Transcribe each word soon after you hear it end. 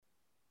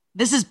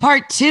This is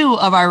part 2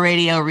 of our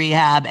Radio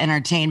Rehab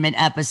Entertainment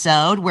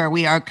episode where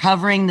we are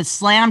covering the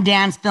Slam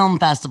Dance Film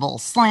Festival,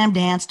 Slam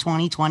Dance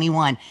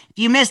 2021. If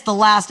you missed the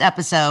last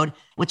episode,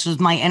 which was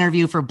my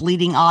interview for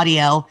Bleeding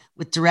Audio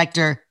with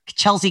director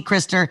Chelsea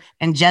Christer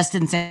and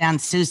Justin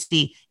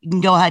Sansucci, you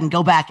can go ahead and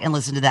go back and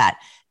listen to that.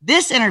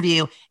 This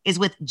interview is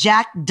with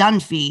Jack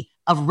Dunphy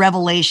of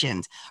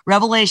Revelations.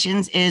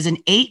 Revelations is an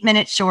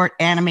 8-minute short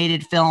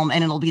animated film,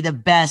 and it'll be the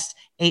best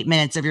 8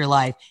 minutes of your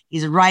life.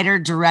 He's a writer,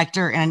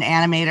 director, and an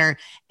animator,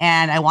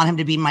 and I want him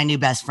to be my new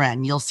best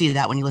friend. You'll see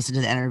that when you listen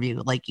to the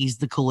interview. Like, he's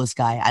the coolest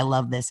guy. I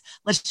love this.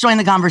 Let's join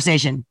the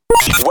conversation.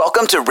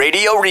 Welcome to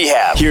Radio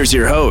Rehab. Here's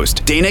your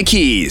host, Dana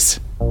Keys.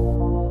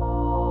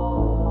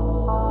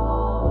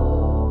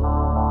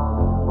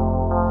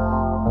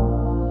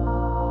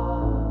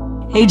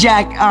 Hey,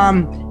 Jack.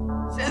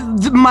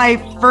 My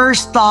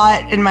first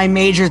thought and my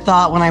major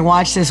thought when I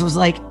watched this was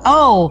like,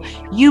 oh,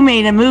 you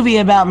made a movie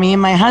about me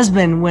and my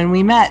husband when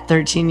we met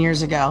 13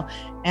 years ago.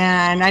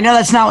 And I know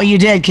that's not what you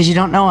did because you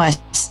don't know us,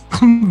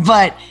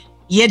 but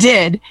you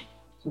did.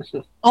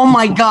 Oh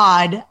my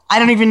God. I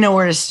don't even know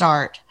where to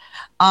start.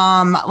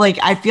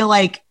 I feel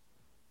like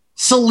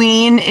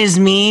Celine is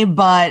me,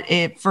 but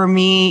for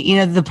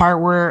me, the part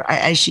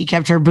where she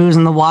kept her booze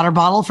in the water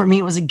bottle, for me,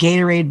 it was a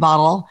Gatorade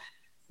bottle.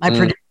 My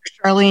producer,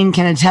 Charlene,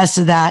 can attest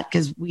to that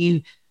because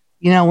we're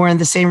in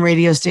the same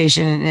radio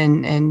station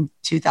in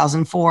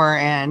 2004,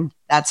 and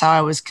that's how I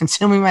was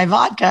consuming my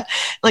vodka.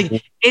 I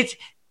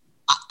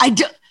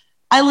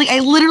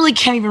literally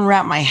can't even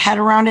wrap my head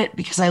around it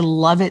because I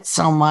love it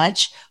so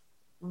much.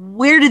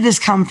 Where did this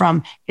come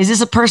from? Is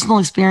this a personal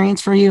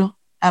experience for you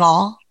at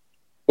all?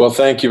 Well,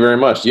 thank you very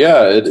much.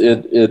 Yeah, it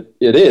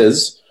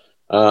is.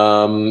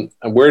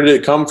 Where did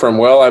it come from?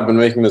 Well, I've been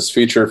making this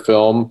feature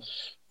film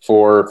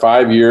for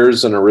 5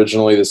 years, and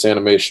originally this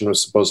animation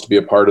was supposed to be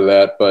a part of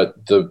that,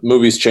 but the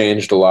movie's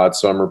changed a lot,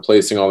 so I'm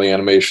replacing all the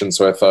animation.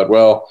 So I thought,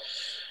 well,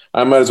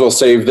 I might as well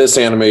save this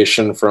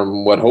animation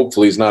from what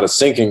hopefully is not a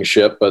sinking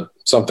ship, but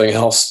something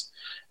else.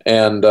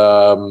 And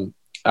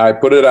I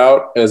put it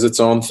out as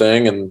its own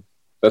thing, and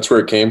that's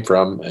where it came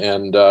from.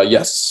 And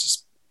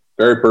yes,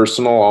 very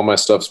personal. All my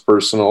stuff's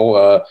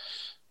personal.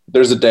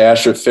 There's a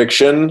dash of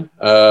fiction.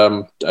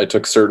 I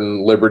took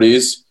certain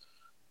liberties.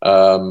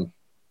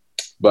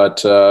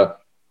 But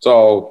it's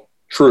all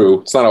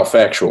true. It's not all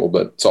factual,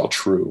 but it's all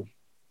true.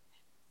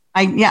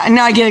 I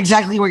get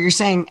exactly what you're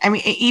saying. I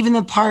mean, even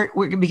the part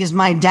because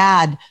my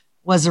dad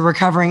was a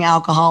recovering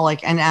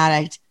alcoholic and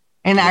addict.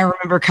 And I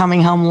remember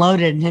coming home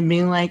loaded and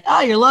being like,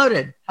 oh, you're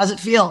loaded. How's it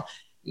feel?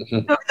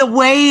 Mm-hmm. The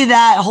way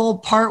that whole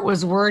part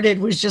was worded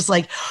was just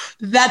like,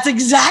 that's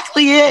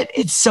exactly it.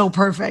 It's so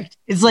perfect.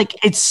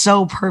 It's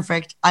so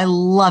perfect. I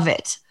love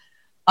it.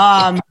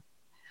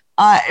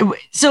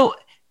 So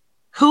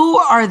who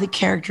are the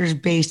characters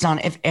based on,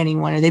 if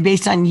anyone? Are they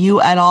based on you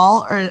at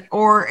all?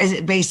 Or is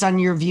it based on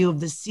your view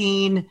of the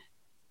scene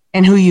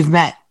and who you've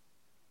met?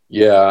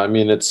 Yeah, I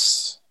mean,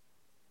 it's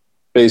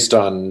based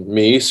on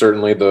me,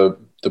 certainly the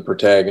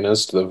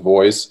protagonist, the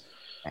voice.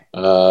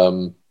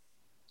 I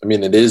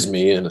mean, it is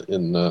me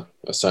in a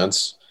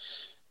sense.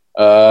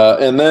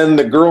 And then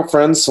the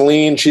girlfriend,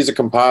 Celine, she's a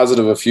composite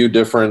of a few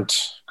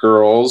different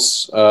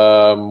girls,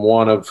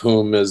 one of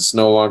whom is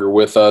no longer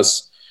with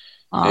us.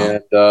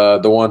 And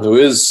the one who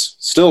is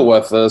still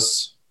with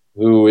us,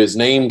 who is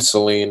named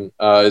Celine,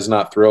 is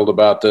not thrilled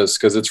about this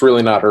because it's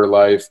really not her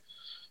life.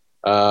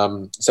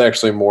 It's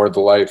actually more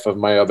the life of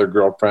my other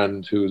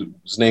girlfriend, whose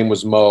name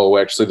was Mo.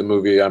 Actually, the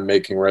movie I'm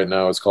making right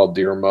now is called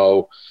Dear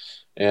Mo.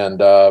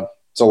 And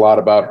it's a lot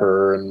about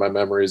her and my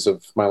memories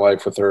of my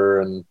life with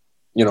her and,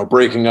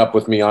 breaking up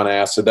with me on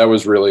acid. That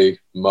was really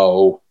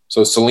Mo.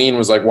 So Celine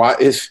was like, why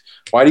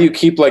do you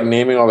keep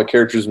naming all the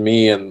characters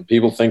me, and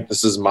people think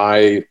this is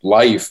my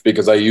life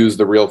because I use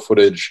the real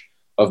footage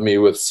of me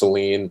with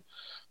Celine.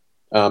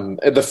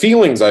 The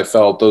feelings I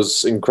felt,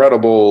 those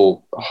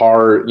incredible,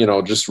 hard,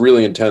 just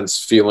really intense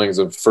feelings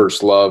of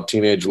first love,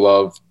 teenage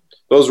love,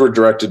 those were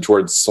directed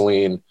towards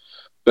Celine.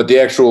 But the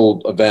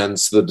actual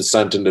events, the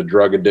descent into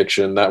drug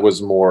addiction, that was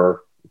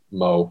more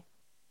Mo.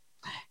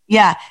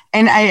 Yeah,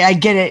 and I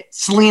get it.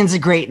 Celine's a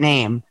great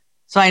name.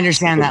 So I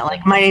understand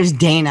that. My name's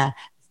Dana.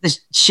 It's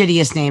the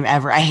shittiest name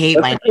ever. I hate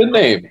my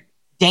name.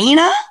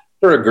 Dana?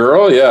 For a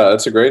girl? Yeah,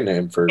 that's a great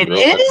name for a girl.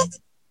 It is?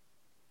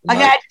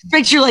 Okay, I just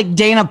picture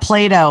Dana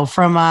Plato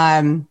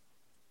from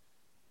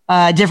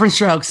Different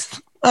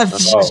Strokes. And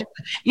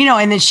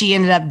then she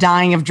ended up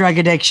dying of drug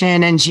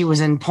addiction, and she was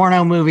in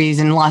porno movies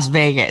in Las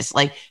Vegas.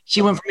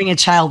 She went from being a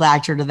child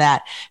actor to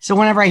that. So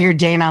whenever I hear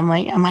Dana, I'm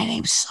like, oh, my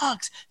name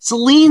sucks.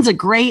 Celine's a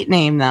great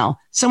name, though.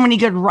 So many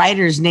good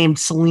writers named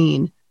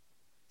Celine.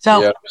 So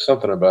yeah, there's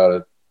something about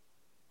it.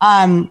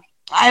 I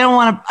don't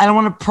want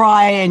to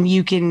pry, and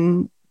you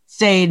can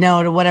say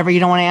no to whatever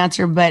you don't want to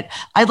answer, but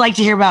I'd like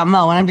to hear about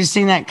Mo. And I'm just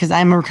saying that because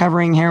I'm a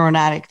recovering heroin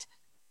addict.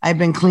 I've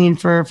been clean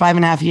for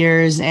 5.5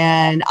 years,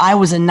 and I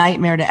was a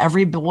nightmare to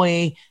every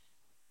boy,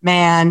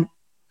 man,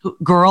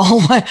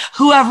 girl,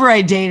 whoever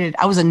I dated.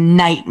 I was a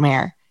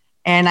nightmare,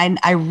 and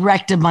I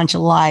wrecked a bunch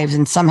of lives,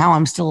 and somehow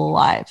I'm still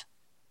alive.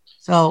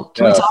 So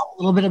can we talk a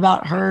little bit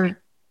about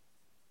her?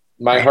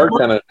 My heart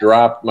kind of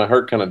dropped. My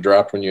heart kind of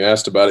dropped when you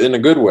asked about it in a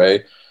good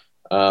way.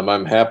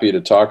 I'm happy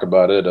to talk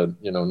about it.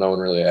 No one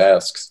really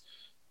asks.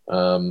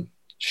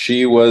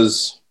 She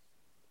was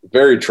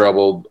very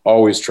troubled,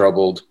 always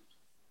troubled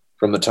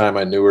from the time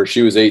I knew her.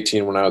 She was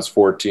 18 when I was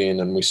 14,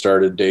 and we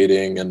started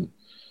dating, and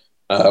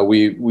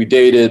we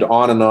dated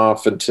on and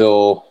off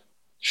until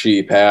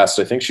she passed.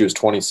 I think she was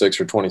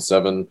 26 or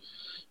 27.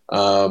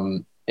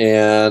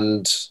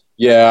 And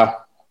yeah,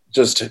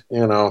 just,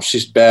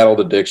 she's battled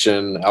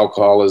addiction,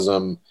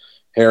 alcoholism,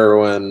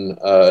 heroin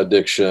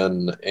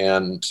addiction,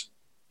 and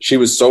she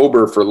was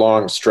sober for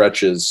long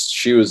stretches.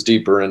 She was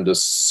deeper into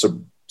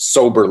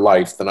sober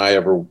life than I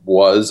ever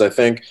was, I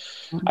think.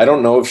 I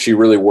don't know if she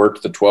really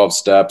worked the 12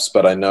 steps,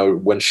 but I know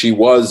when she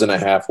was in a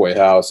halfway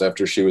house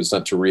after she was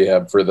sent to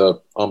rehab for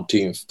the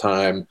umpteenth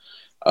time,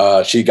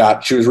 she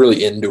was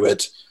really into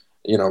it,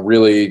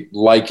 really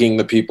liking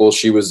the people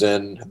she was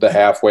in the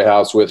halfway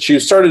house with. She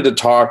started to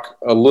talk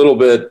a little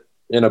bit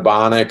in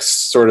Ebonics,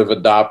 sort of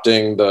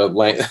adopting the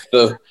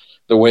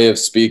way of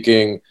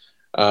speaking.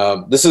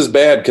 This is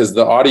bad because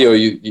the audio,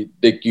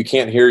 you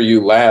can't hear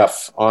you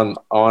laugh on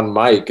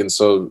mic. And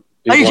so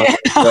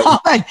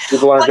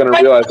people aren't going to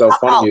realize how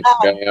funny you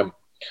think I am.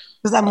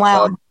 Because I'm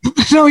loud.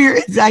 No,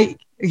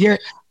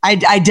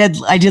 I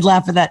did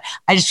laugh at that.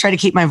 I just try to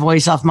keep my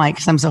voice off mic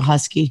because I'm so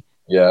husky.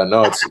 Yeah,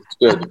 no, it's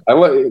good. I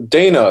like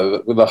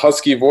Dana with a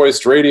husky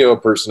voiced radio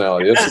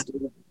personality.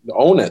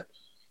 Own it.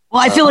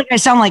 Well, I feel like I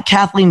sound like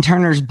Kathleen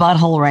Turner's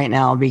butthole right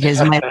now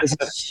because my voice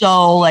is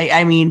so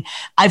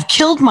I've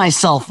killed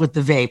myself with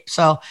the vape.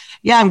 So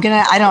yeah,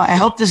 I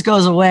hope this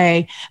goes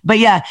away. But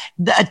yeah,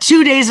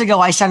 2 days ago,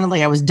 I sounded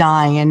like I was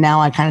dying, and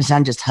now I kind of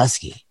sound just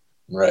husky.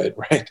 Right.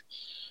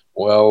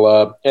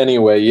 Well,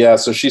 anyway, yeah.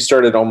 So she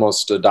started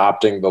almost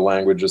adopting the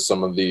language of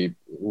some of the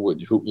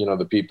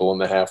people in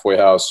the halfway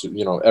house,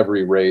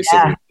 every race,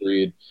 every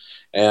breed.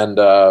 And,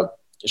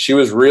 she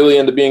was really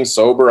into being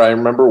sober. I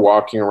remember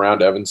walking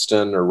around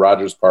Evanston or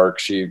Rogers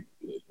Park,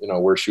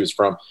 where she was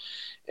from,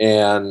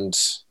 and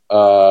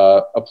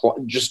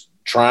just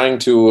trying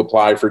to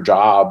apply for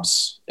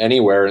jobs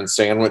anywhere in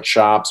sandwich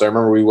shops. I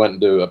remember we went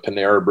into a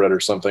Panera Bread or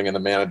something, and the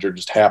manager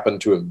just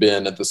happened to have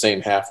been at the same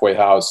halfway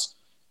house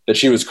that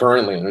she was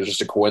currently in. It was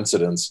just a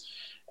coincidence.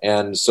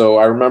 And so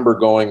I remember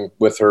going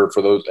with her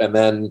for those. And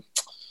then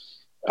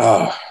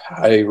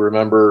I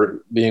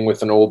remember being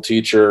with an old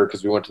teacher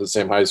because we went to the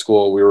same high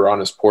school. We were on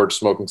his porch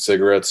smoking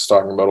cigarettes,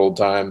 talking about old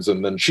times.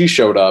 And then she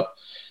showed up,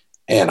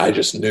 and I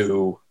just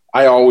knew.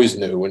 I always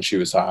knew when she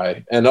was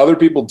high, and other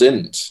people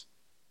didn't.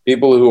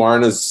 People who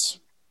aren't as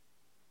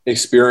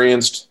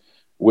experienced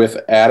with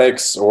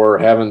addicts or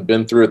haven't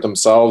been through it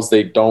themselves,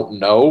 they don't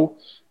know.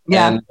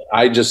 Yeah. And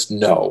I just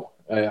know.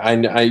 I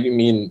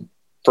mean,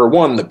 for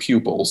one, the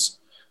pupils.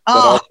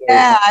 Oh, also,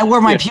 yeah. I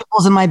wore my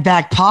pupils in my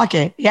back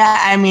pocket. Yeah.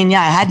 I mean,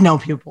 I had no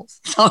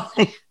pupils. So.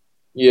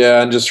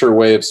 Yeah. And just her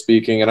way of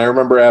speaking. And I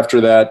remember after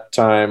that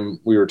time,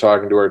 we were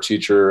talking to our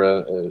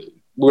teacher.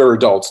 We're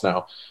adults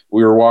now.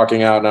 We were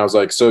walking out, and I was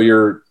like, so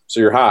you're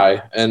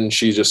high? And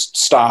she just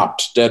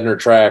stopped dead in her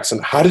tracks.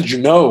 And how did you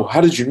know?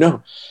 How did you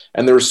know?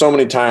 And there were so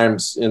many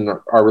times in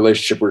our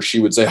relationship where she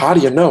would say, how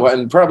do you know?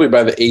 And probably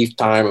by the 8th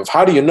time of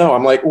how do you know?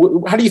 I'm like,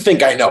 how do you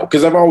think I know?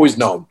 Because I've always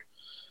known.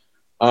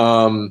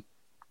 And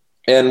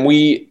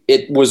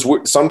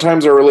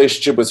sometimes our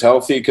relationship was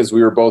healthy because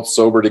we were both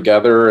sober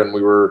together, and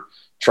we were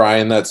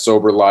trying that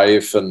sober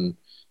life and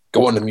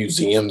going to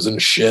museums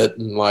and shit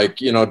and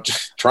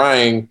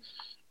trying.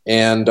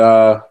 And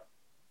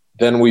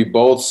then we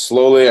both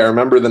slowly, I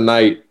remember the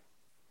night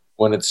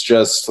when it's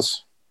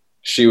just,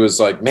 she was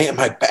like, man,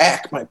 my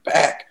back.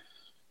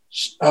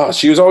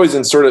 She was always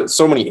in sort of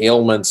so many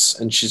ailments,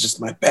 and she's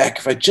just, my back.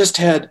 If I just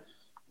had,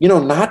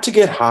 not to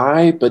get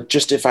high, but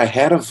just if I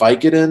had a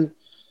Vicodin,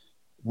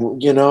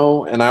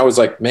 and I was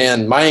like,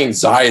 man, my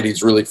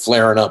anxiety's really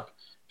flaring up.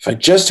 If I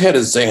just had a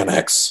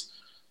Xanax.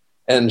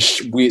 And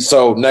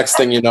so next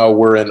thing you know,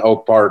 we're in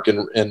Oak Park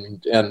and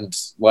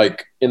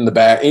like in the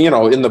back,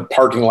 in the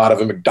parking lot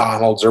of a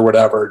McDonald's or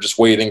whatever, just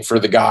waiting for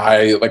the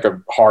guy, like a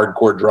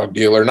hardcore drug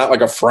dealer, not like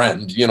a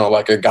friend,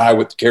 like a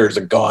guy carries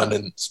a gun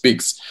and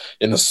speaks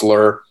in a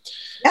slur.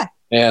 Yeah.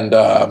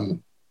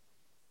 And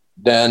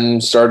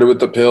then started with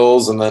the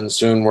pills, and then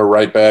soon we're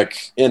right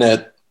back in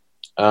it.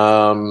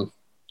 After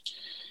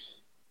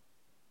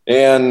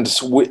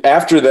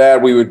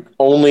that, we would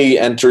only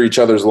enter each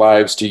other's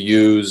lives to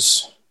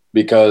use,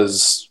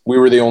 because we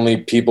were the only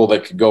people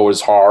that could go as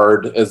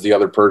hard as the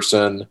other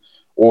person,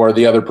 or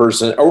the other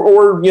person,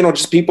 or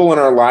just people in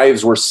our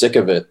lives were sick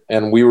of it,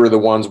 and we were the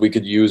ones we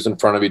could use in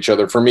front of each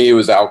other. For me, it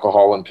was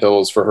alcohol and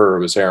pills. For her,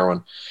 it was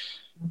heroin.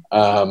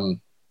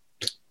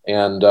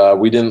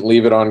 We didn't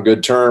leave it on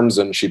good terms,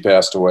 and she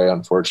passed away,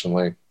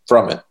 unfortunately,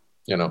 from it.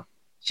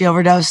 She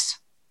overdosed.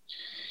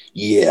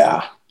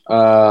 Yeah.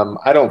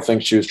 I don't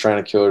think she was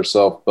trying to kill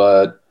herself,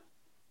 but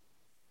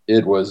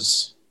it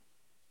was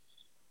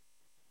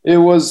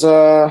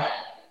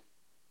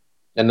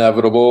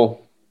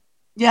inevitable.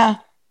 Yeah.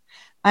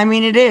 I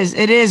mean, it is.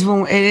 It is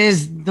when it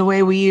is the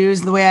way we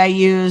use, the way I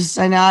use.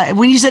 And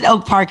when you said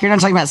Oak Park, you're not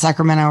talking about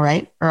Sacramento,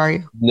 right? Or are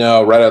you?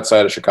 No, right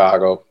outside of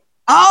Chicago.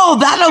 Oh,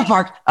 that Oak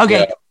Park. Okay.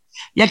 Yeah.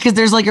 Yeah, because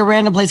there's like a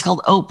random place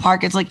called Oak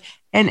Park. It's like,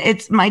 and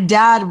it's my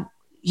dad,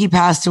 he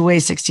passed away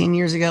 16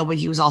 years ago, but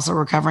he was also a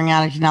recovering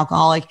addict and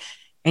alcoholic.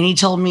 And he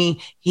told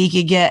me he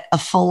could get a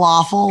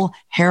falafel,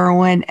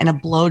 heroin, and a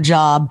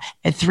blowjob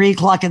at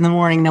 3:00 in the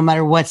morning, no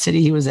matter what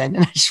city he was in.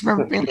 And I just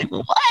remember being like,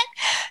 what?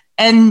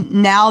 And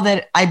now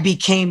that I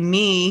became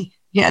me,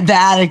 the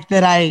addict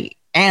that I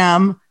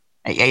am,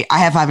 I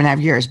have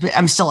 5.5 years, but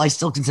I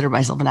still consider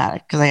myself an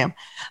addict because I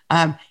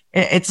am.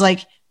 It's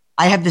like,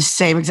 I have the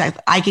same exact,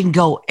 I can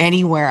go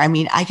anywhere. I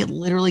mean, I could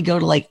literally go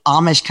to like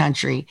Amish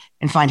country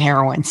and find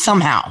heroin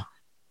somehow.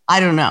 I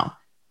don't know.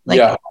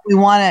 Like we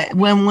want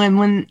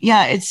to,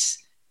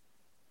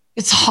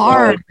 it's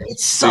hard.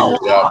 It's so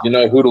hard. You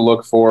know who to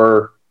look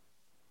for.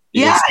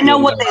 I know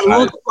what they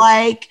look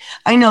like.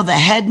 I know the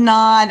head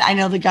nod. I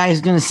know the guy who's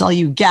going to sell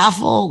you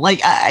gaffle.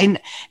 Like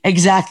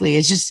exactly.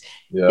 It's just,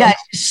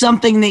 it's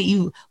something that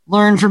you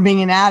learn from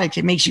being an addict.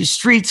 It makes you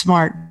street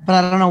smart,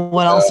 but I don't know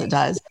what else it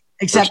does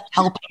except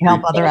help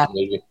other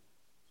addicts.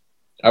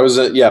 I was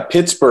at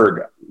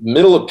Pittsburgh.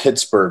 Middle of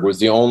Pittsburgh was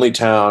the only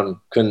town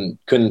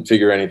couldn't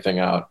figure anything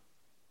out.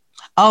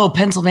 Oh,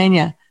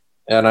 Pennsylvania.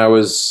 And I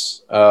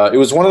was it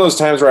was one of those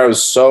times where I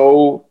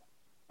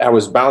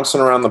was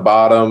bouncing around the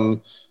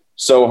bottom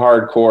so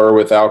hardcore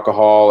with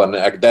alcohol, and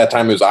at that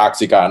time it was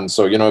Oxycontin.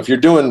 So, if you're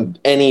doing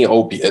any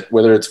opiate,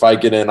 whether it's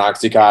Vicodin,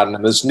 Oxycontin,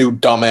 and this new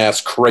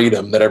dumbass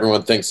Kratom that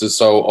everyone thinks is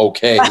so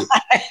okay,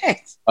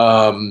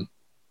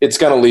 it's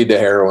going to lead to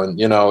heroin.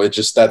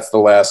 That's the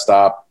last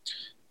stop.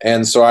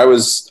 And so I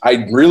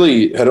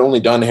really had only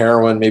done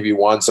heroin maybe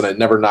once, and it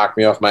never knocked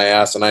me off my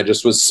ass. And I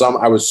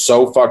was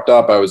so fucked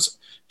up. I was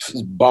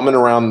bumming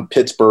around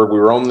Pittsburgh. We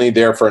were only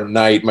there for a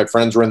night. My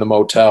friends were in the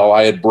motel.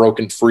 I had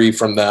broken free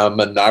from them,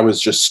 and I was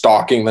just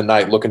stalking the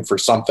night looking for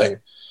something.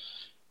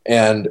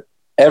 And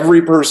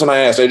every person I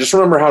asked, I just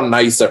remember how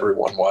nice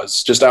everyone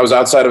was. I was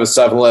outside of a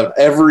 7-Eleven.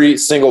 Every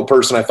single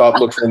person I thought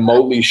looked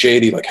remotely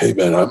shady. Like, hey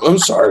man, I'm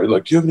sorry.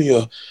 Like, do you have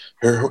any,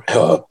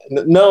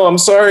 no, I'm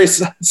sorry.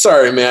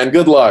 Sorry, man.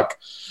 Good luck.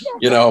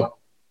 Couldn't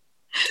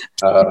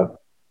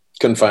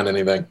find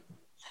anything.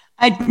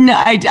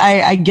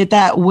 I get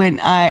that. When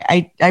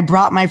I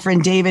brought my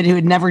friend David, who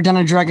had never done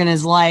a drug in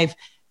his life,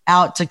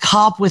 out to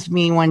cop with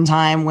me one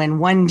time when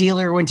one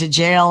dealer went to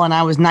jail and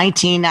I was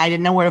 19. I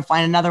didn't know where to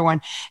find another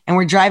one. And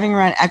we're driving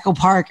around Echo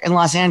Park in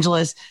Los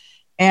Angeles,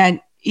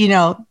 and,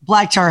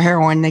 black tar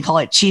heroin, they call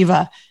it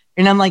Chiva.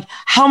 And I'm like,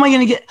 what am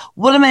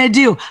I going to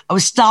do? I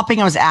was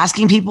stopping. I was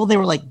asking people. They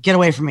were like, get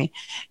away from me.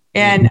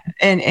 And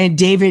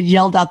David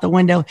yelled out the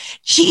window,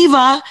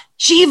 Chiva,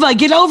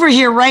 get over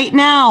here right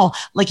now.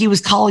 Like he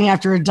was calling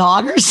after a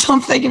dog or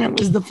something. And it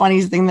was the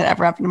funniest thing that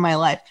ever happened in my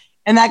life.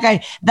 And that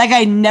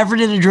guy never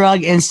did a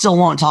drug and still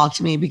won't talk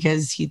to me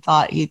because he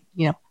thought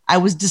I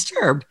was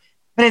disturbed.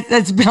 But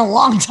it's been a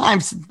long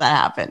time since that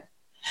happened.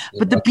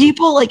 But the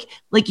people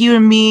like you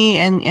and me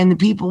and the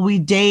people we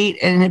date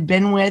and have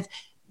been with,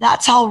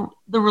 that's how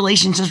the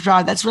relationships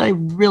drive. That's what I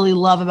really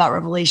love about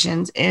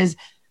Revelations is,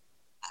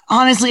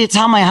 honestly, it's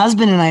how my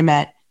husband and I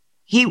met.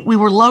 We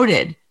were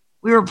loaded.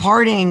 We were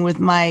partying with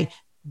my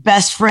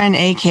best friend,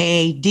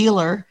 AKA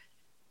dealer.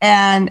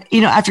 And,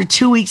 after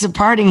 2 weeks of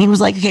partying, he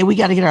was like, okay, we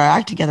got to get our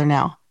act together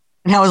now.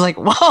 And I was like,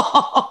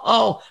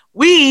 whoa,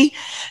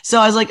 so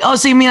I was like, oh,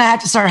 so you mean I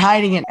have to start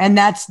hiding it? And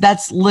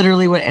that's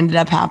literally what ended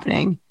up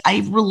happening.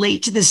 I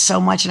relate to this so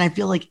much. And I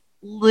feel like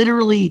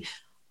literally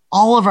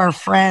all of our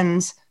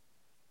friends,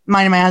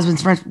 mine and my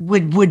husband's friends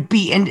would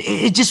be, and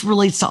it just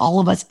relates to all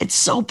of us. It's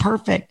so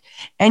perfect.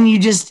 And you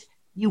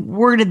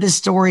worded this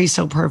story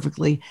so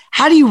perfectly.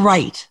 How do you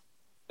write?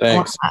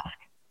 Thanks.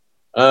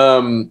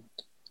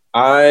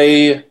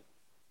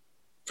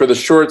 For the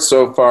short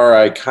so far,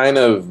 I kind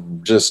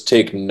of just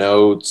take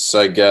notes,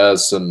 I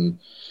guess, and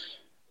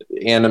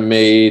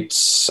animate.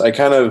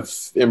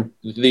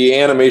 The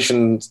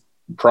animation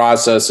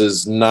process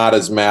is not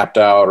as mapped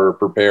out or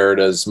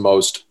prepared as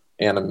most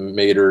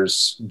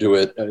animators do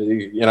it.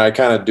 I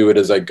kind of do it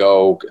as I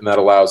go, and that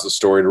allows the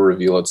story to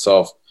reveal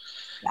itself.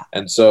 Yeah.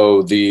 And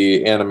so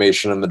the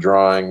animation and the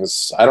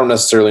drawings, I don't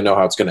necessarily know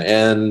how it's going to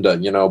end,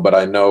 but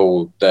I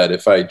know that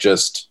if I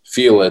just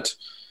feel it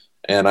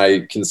and I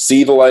can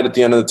see the light at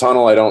the end of the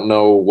tunnel, I don't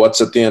know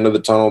what's at the end of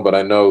the tunnel, but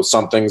I know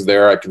something's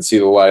there. I can see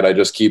the light. I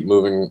just keep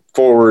moving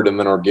forward, and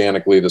then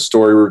organically the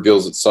story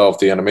reveals itself,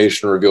 the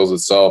animation reveals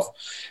itself.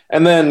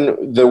 And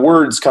then the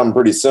words come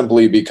pretty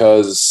simply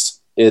because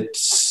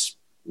it's,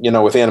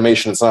 with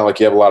animation, it's not like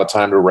you have a lot of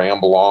time to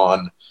ramble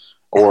on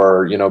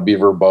or, be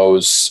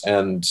verbose.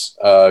 And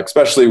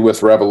especially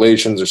with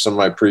Revelations or some of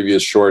my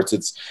previous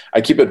shorts,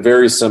 I keep it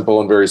very simple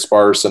and very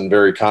sparse and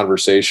very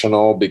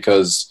conversational,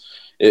 because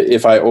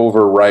if I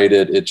overwrite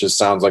it, it just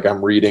sounds like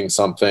I'm reading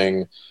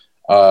something,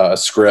 a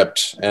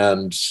script.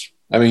 And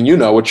I mean,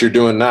 what you're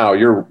doing now,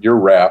 your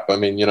rap. I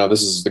mean,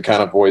 this is the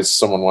kind of voice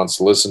someone wants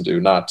to listen to,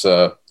 not,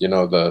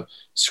 the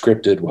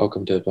scripted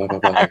welcome to blah, blah,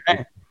 blah.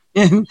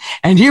 And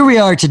here we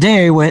are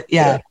today with,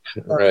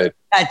 Right.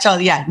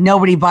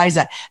 Nobody buys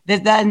that.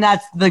 And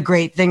that's the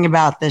great thing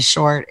about this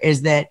short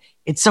is that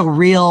it's so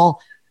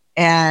real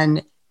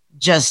and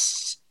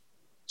just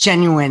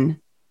genuine.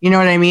 You know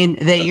what I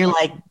mean? That you're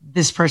like,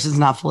 this person's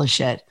not full of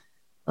shit.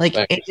 Like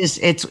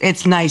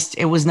it's nice.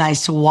 It was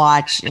nice to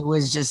watch. It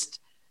was just,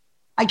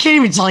 I can't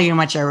even tell you how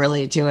much I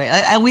related to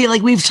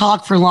it. We've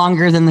talked for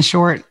longer than the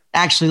short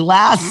actually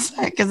lasts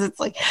because it's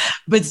like,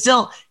 but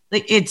still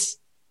like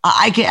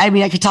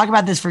I could talk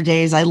about this for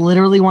days. I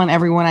literally want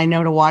everyone I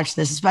know to watch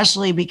this,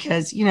 especially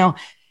because, and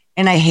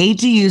I hate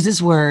to use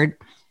this word,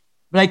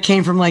 but I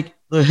came from like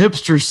the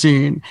hipster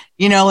scene,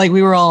 like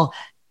we were all,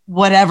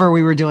 whatever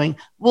we were doing.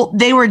 Well,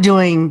 they were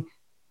doing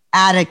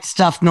addict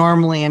stuff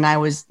normally. And I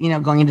was,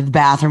 going into the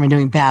bathroom and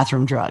doing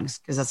bathroom drugs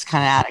because that's the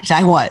kind of addict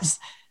I was.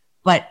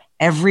 But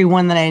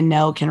everyone that I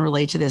know can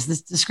relate to this.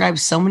 This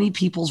describes so many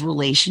people's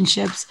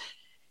relationships.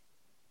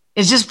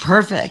 It's just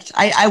perfect.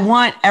 I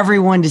want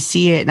everyone to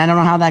see it. And I don't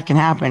know how that can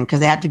happen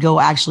because they have to go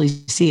actually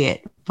see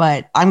it.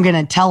 But I'm going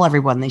to tell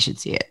everyone they should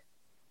see it.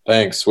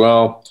 Thanks.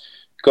 Well,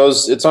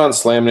 it's on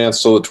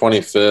Slamdance till the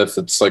 25th.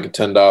 It's like a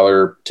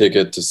 $10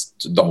 ticket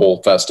to the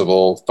whole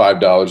festival,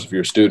 $5 if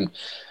you're a student.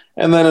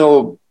 And then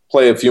it'll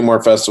play a few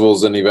more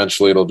festivals, and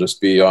eventually it'll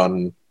just be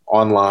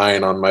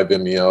online on my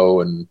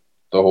Vimeo, and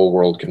the whole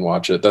world can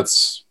watch it.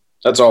 That's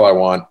all I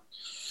want.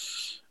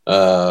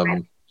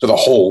 For the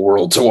whole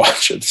world to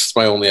watch it. It's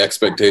my only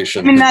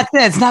expectation. I mean, that's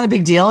it. It's not a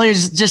big deal.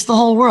 It's just the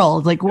whole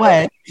world. Like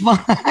what?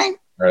 Fine.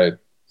 Right.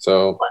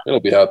 So it'll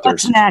be out there.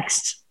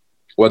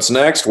 What's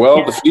next?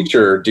 Well, the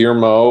feature, Dear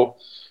Mo.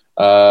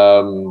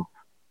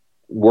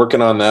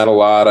 Working on that a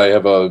lot. I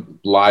have a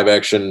live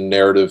action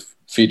narrative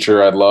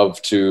feature I'd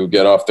love to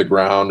get off the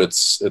ground.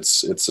 It's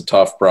a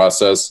tough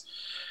process.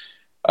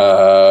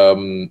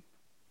 And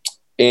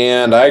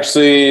I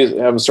actually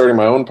am starting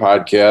my own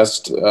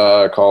podcast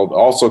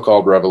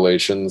called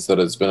Revelations that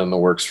has been in the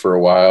works for a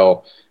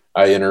while.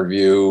 I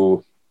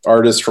interview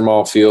artists from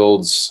all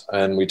fields,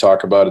 and we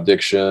talk about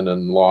addiction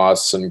and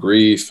loss and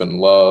grief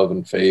and love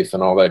and faith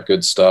and all that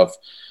good stuff.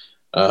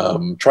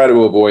 Try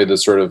to avoid the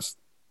sort of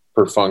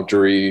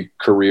perfunctory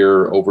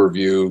career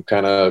overview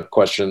kind of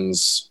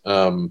questions,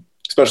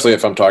 especially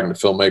if I'm talking to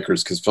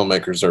filmmakers, because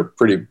filmmakers are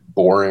pretty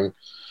boring.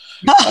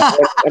 I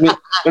mean,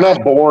 they're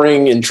not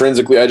boring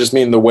intrinsically. I just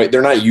mean the way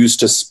they're not used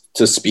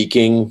to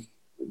speaking.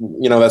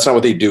 That's not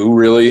what they do,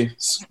 really.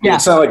 Yeah.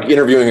 It's not like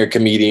interviewing a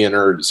comedian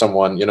or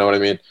someone. You know what I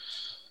mean?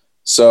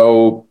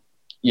 So,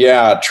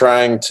 yeah,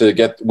 trying to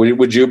get.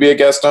 Would you be a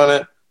guest on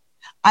it?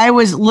 I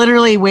was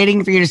literally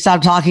waiting for you to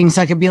stop talking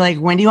so I could be like,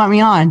 "When do you want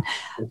me on?"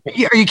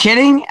 Are you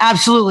kidding?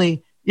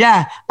 Absolutely.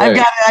 Yeah,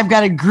 right. I've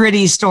got a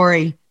gritty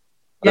story.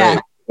 Yeah,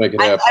 right.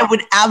 I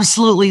would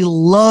absolutely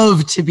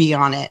love to be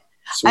on it.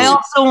 Sweet. I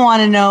also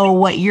want to know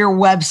what your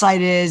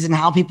website is and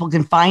how people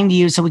can find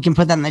you so we can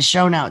put that in the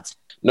show notes.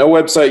 No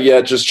website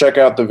yet. Just check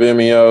out the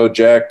Vimeo,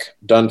 Jack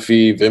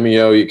Dunphy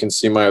Vimeo. You can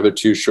see my other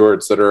two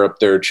shorts that are up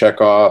there.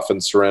 Check Off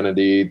and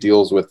Serenity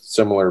deals with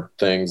similar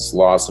things,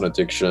 loss and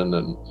addiction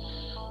and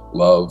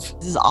love.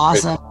 This is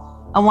awesome.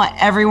 I want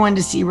everyone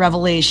to see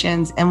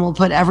Revelations, and we'll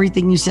put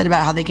everything you said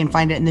about how they can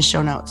find it in the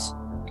show notes.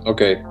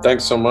 Okay.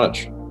 Thanks so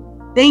much.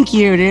 Thank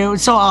you, dude.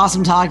 It's so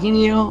awesome talking to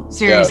you.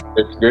 Seriously.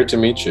 Yeah, it's great to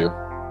meet you.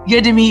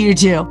 Good to meet you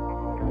too.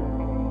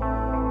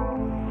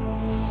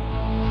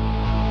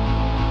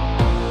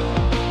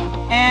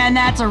 And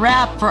that's a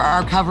wrap for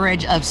our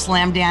coverage of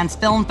Slamdance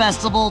Film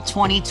Festival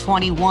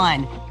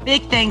 2021.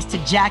 Big thanks to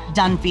Jack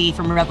Dunphy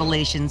from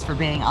Revelations for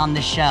being on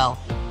the show.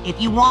 If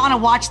you want to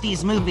watch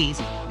these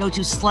movies, go to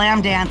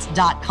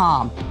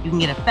slamdance.com. You can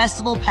get a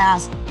festival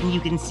pass and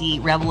you can see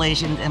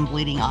Revelations and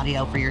Bleeding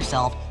Audio for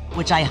yourself,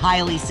 which I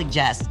highly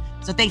suggest.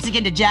 So thanks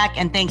again to Jack,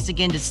 and thanks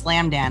again to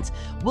Slamdance.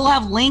 We'll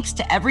have links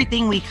to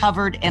everything we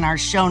covered in our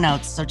show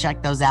notes, so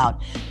check those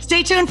out.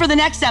 Stay tuned for the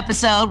next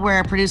episode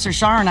where producer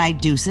Shar and I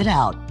deuce it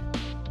out.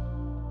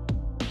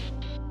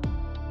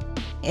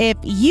 If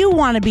you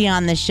want to be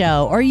on the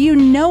show or you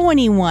know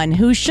anyone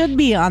who should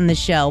be on the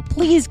show,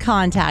 please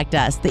contact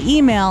us. The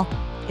email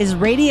is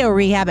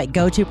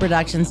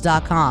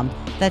radiorehab@gotoproductions.com.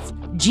 That's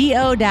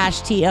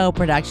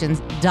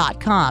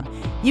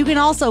go-toproductions.com. You can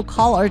also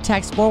call or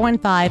text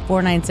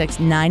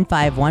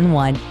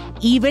 415-496-9511,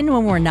 even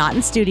when we're not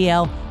in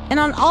studio. And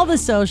on all the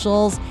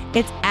socials,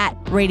 it's at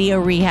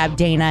Radio Rehab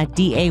Dana,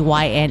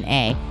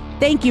 Dayna.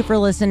 Thank you for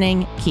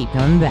listening. Keep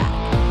coming back.